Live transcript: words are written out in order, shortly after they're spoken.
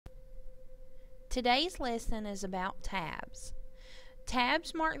Today's lesson is about tabs.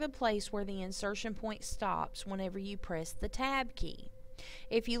 Tabs mark the place where the insertion point stops whenever you press the tab key.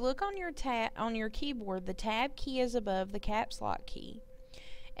 If you look on your keyboard, the tab key is above the caps lock key.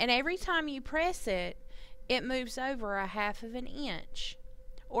 And every time you press it, it moves over a half of an inch,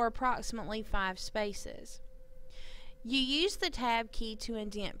 or approximately 5 spaces. You use the tab key to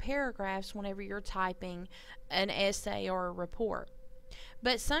indent paragraphs whenever you're typing an essay or a report.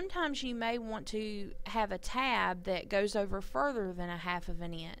 But sometimes you may want to have a tab that goes over further than a half of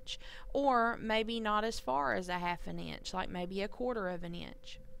an inch, or maybe not as far as a half an inch, like maybe a quarter of an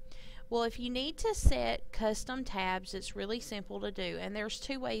inch. Well, if you need to set custom tabs, it's really simple to do, and there's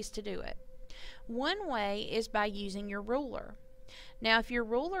 2 ways to do it. One way is by using your ruler. Now, if your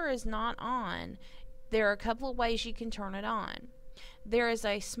ruler is not on, there are a couple of ways you can turn it on. There is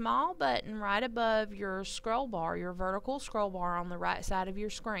a small button right above your scroll bar, your vertical scroll bar on the right side of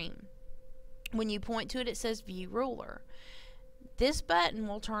your screen. When you point to it, it says View Ruler. This button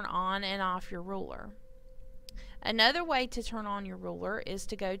will turn on and off your ruler. Another way to turn on your ruler is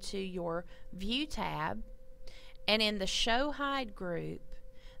to go to your View tab, and in the Show Hide group,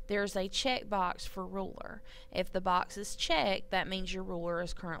 there's a checkbox for ruler. If the box is checked, that means your ruler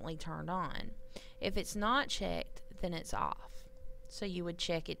is currently turned on. If it's not checked, then it's off. So you would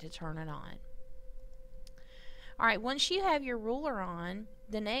check it to turn it on. Alright, once you have your ruler on,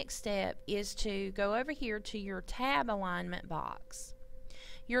 the next step is to go over here to your tab alignment box.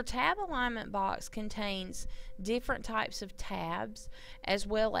 Your tab alignment box contains different types of tabs as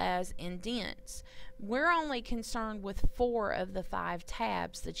well as indents. We're only concerned with 4 of the 5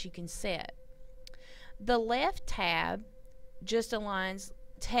 tabs that you can set. The left tab just aligns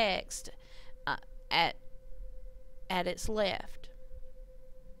text at its left.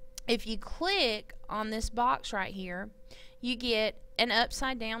 If you click on this box right here, you get an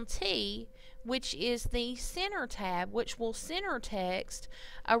upside down T, which is the center tab, which will center text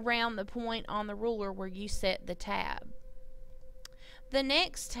around the point on the ruler where you set the tab. The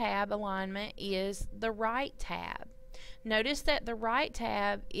next tab alignment is the right tab. Notice that the right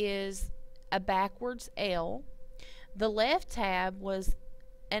tab is a backwards L. The left tab was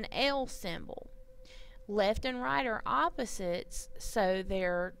an L symbol. Left and right are opposites, so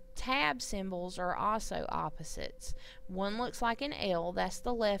their tab symbols are also opposites. One looks like an L, that's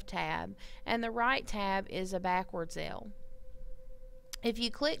the left tab, and the right tab is a backwards L. If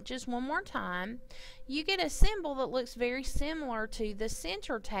you click just one more time, you get a symbol that looks very similar to the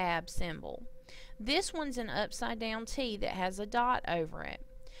center tab symbol. This one's an upside down T that has a dot over it.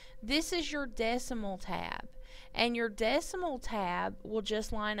 This is your decimal tab, and your decimal tab will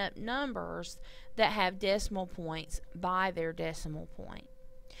just line up numbers that have decimal points by their decimal point.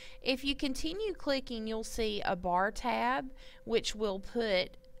 If you continue clicking, you'll see a bar tab, which will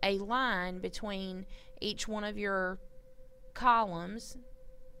put a line between each one of your columns.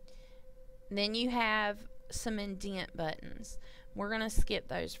 Then you have some indent buttons. We're going to skip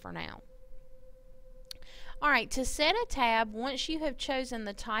those for now. Alright, to set a tab, once you have chosen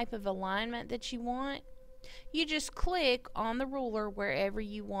the type of alignment that you want, you just click on the ruler wherever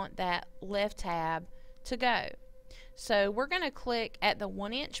you want that left tab to go. So we're going to click at the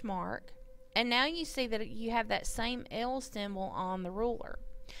 1 inch mark, and now you see that you have that same L symbol on the ruler.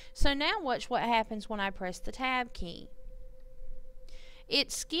 So now watch what happens when I press the tab key.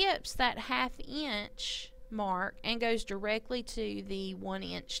 It skips that ½ inch mark and goes directly to the 1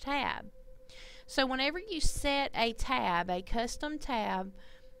 inch tab. So whenever you set a tab, a custom tab,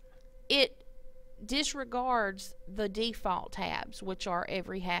 it disregards the default tabs, which are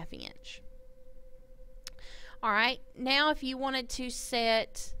every ½ inch. Alright, now if you wanted to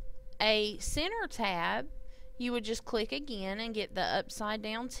set a center tab, you would just click again and get the upside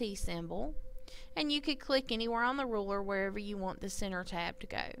down T symbol, and you could click anywhere on the ruler wherever you want the center tab to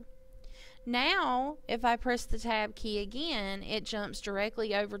go. Now, if I press the tab key again, it jumps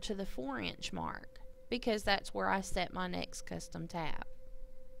directly over to the 4 inch mark, because that's where I set my next custom tab.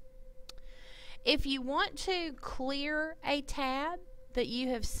 If you want to clear a tab that you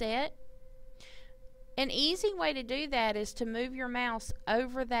have set, an easy way to do that is to move your mouse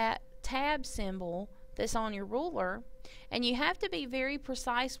over that tab symbol that's on your ruler, and you have to be very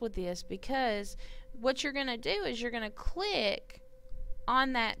precise with this, because what you're going to do is you're going to click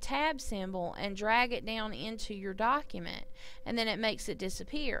on that tab symbol and drag it down into your document, and then it makes it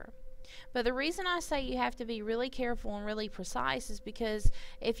disappear. But the reason I say you have to be really careful and really precise is because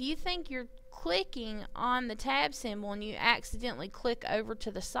if you think you're clicking on the tab symbol and you accidentally click over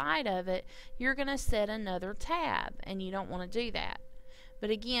to the side of it, you're going to set another tab, and you don't want to do that.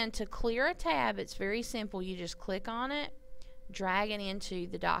 But again, to clear a tab, it's very simple. You just click on it, drag it into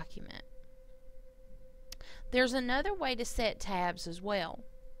the document. There's another way to set tabs as well.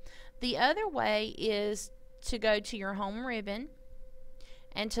 The other way is to go to your home ribbon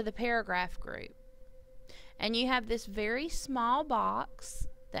and to the paragraph group. And you have this very small box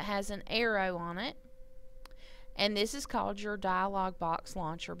that has an arrow on it. And this is called your dialog box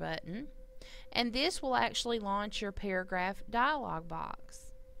launcher button. And this will actually launch your paragraph dialog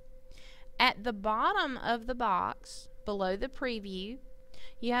box. At the bottom of the box, below the preview,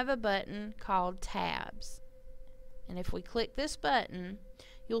 you have a button called Tabs. And if we click this button,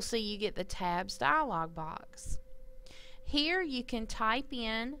 you'll see you get the Tabs dialog box. Here you can type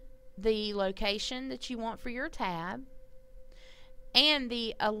in the location that you want for your tab and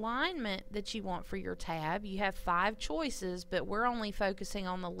the alignment that you want for your tab. You have 5 choices, but we're only focusing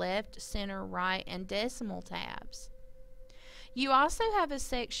on the left, center, right, and decimal tabs. You also have a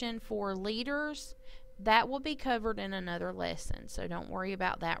section for leaders. That will be covered in another lesson, so don't worry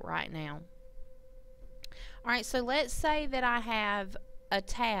about that right now. Alright, so let's say that I have a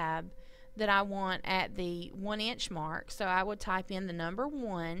tab that I want at the 1-inch mark, so I would type in the number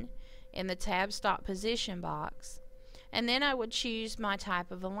 1 in the tab stop position box, and then I would choose my type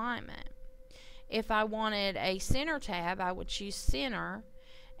of alignment. If I wanted a center tab, I would choose center,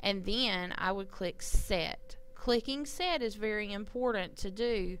 and then I would click set. Clicking set is very important to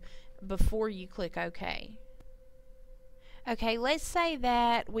do before you click OK. Okay, let's say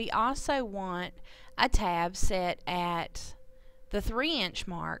that we also want a tab set at the 3-inch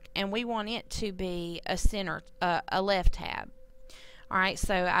mark, and we want it to be a center, a left tab. Alright,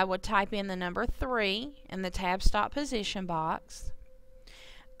 so I would type in the number 3 in the tab stop position box.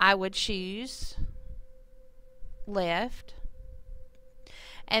 I would choose left,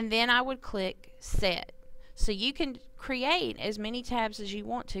 and then I would click set. So you can create as many tabs as you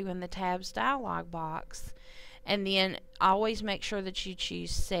want to in the tabs dialog box, and then always make sure that you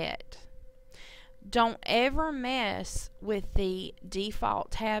choose set. Don't ever mess with the default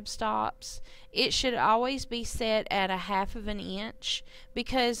tab stops. It should always be set at a 1/2 inch,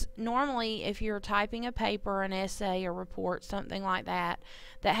 because normally if you're typing a paper, an essay, a report, something like that,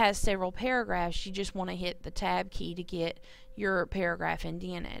 that has several paragraphs, you just want to hit the tab key to get your paragraph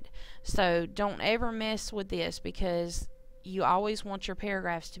indented. So don't ever mess with this, because you always want your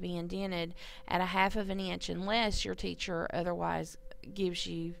paragraphs to be indented at a 1/2 inch unless your teacher otherwise gives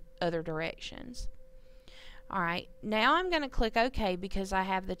you other directions. Alright, now I'm going to click OK because I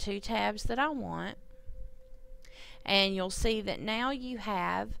have the 2 tabs that I want. And you'll see that now you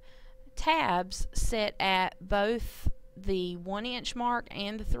have tabs set at both the 1-inch mark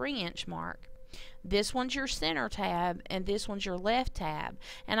and the 3-inch mark. This one's your center tab and this one's your left tab.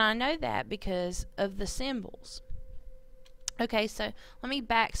 And I know that because of the symbols. Okay, so let me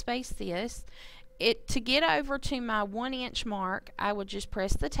backspace this. To get over to my 1-inch mark, I would just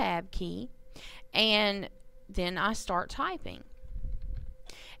press the tab key, and then I start typing.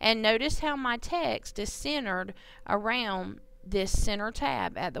 And notice how my text is centered around this center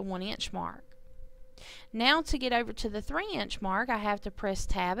tab at the 1-inch mark. Now to get over to the 3-inch mark, I have to press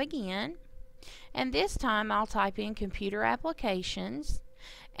tab again, and this time I'll type in computer applications.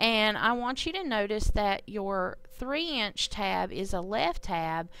 And I want you to notice that your 3-inch tab is a left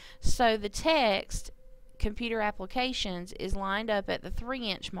tab, so the text computer applications is lined up at the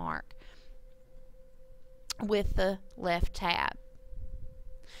 3-inch mark with the left tab.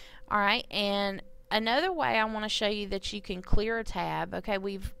 Alright, and another way I want to show you that you can clear a tab. Okay,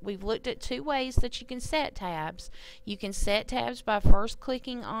 we've looked at 2 ways that you can set tabs. You can set tabs by first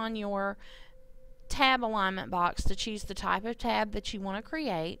clicking on your tab alignment box to choose the type of tab that you want to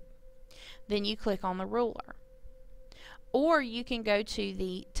create. Then you click on the ruler. Or you can go to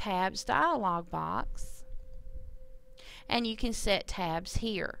the tabs dialog box and you can set tabs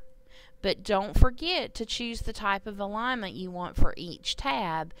here. But don't forget to choose the type of alignment you want for each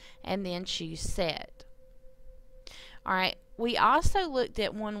tab and then choose set. Alright, we also looked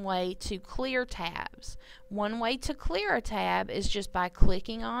at one way to clear tabs. One way to clear a tab is just by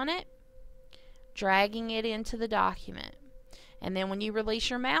clicking on it, dragging it into the document, and then when you release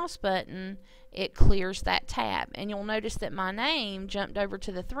your mouse button, it clears that tab. And you'll notice that my name jumped over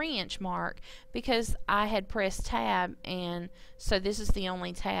to the 3-inch mark because I had pressed tab, and so this is the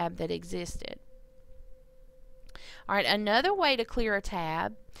only tab that existed. Alright, another way to clear a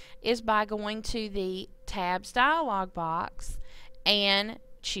tab is by going to the tabs dialog box and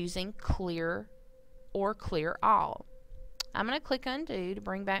choosing clear or clear all. I'm going to click undo to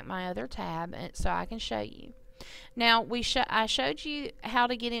bring back my other tab so I can show you. Now I showed you how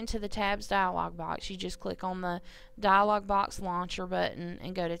to get into the tabs dialog box. You just click on the dialog box launcher button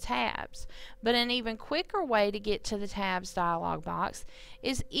and go to tabs. But an even quicker way to get to the tabs dialog box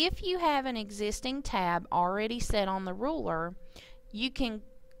is if you have an existing tab already set on the ruler, you can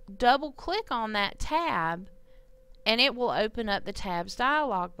double click on that tab and it will open up the tabs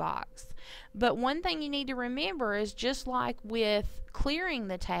dialog box. But one thing you need to remember is, just like with clearing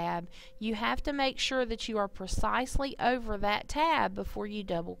the tab, you have to make sure that you are precisely over that tab before you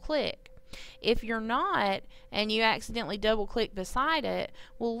double click. If you're not and you accidentally double click beside it,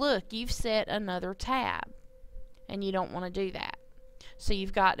 well, look, you've set another tab and you don't want to do that. So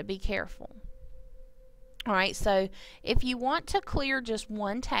you've got to be careful. Alright, so if you want to clear just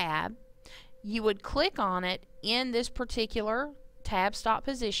one tab, you would click on it in this particular tab stop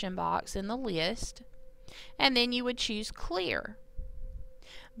position box in the list, and then you would choose clear.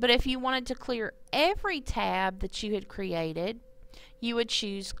 But if you wanted to clear every tab that you had created, you would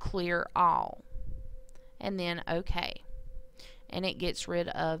choose clear all, and then OK, and it gets rid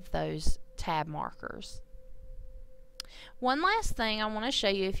of those tab markers. One last thing I want to show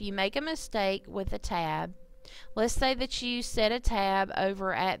you: if you make a mistake with a tab, let's say that you set a tab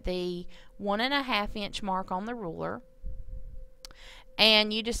over at the 1.5 inch mark on the ruler,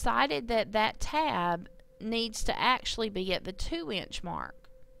 and you decided that that tab needs to actually be at the 2 inch mark.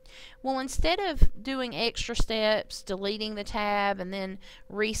 Well, instead of doing extra steps, deleting the tab and then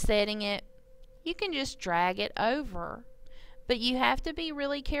resetting it, you can just drag it over. But you have to be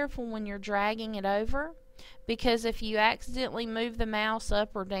really careful when you're dragging it over, because if you accidentally move the mouse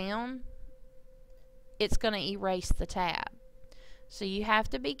up or down, it's going to erase the tab. So you have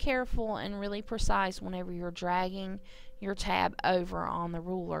to be careful and really precise whenever you're dragging your tab over on the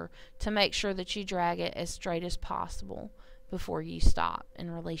ruler, to make sure that you drag it as straight as possible before you stop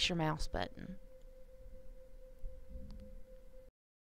and release your mouse button.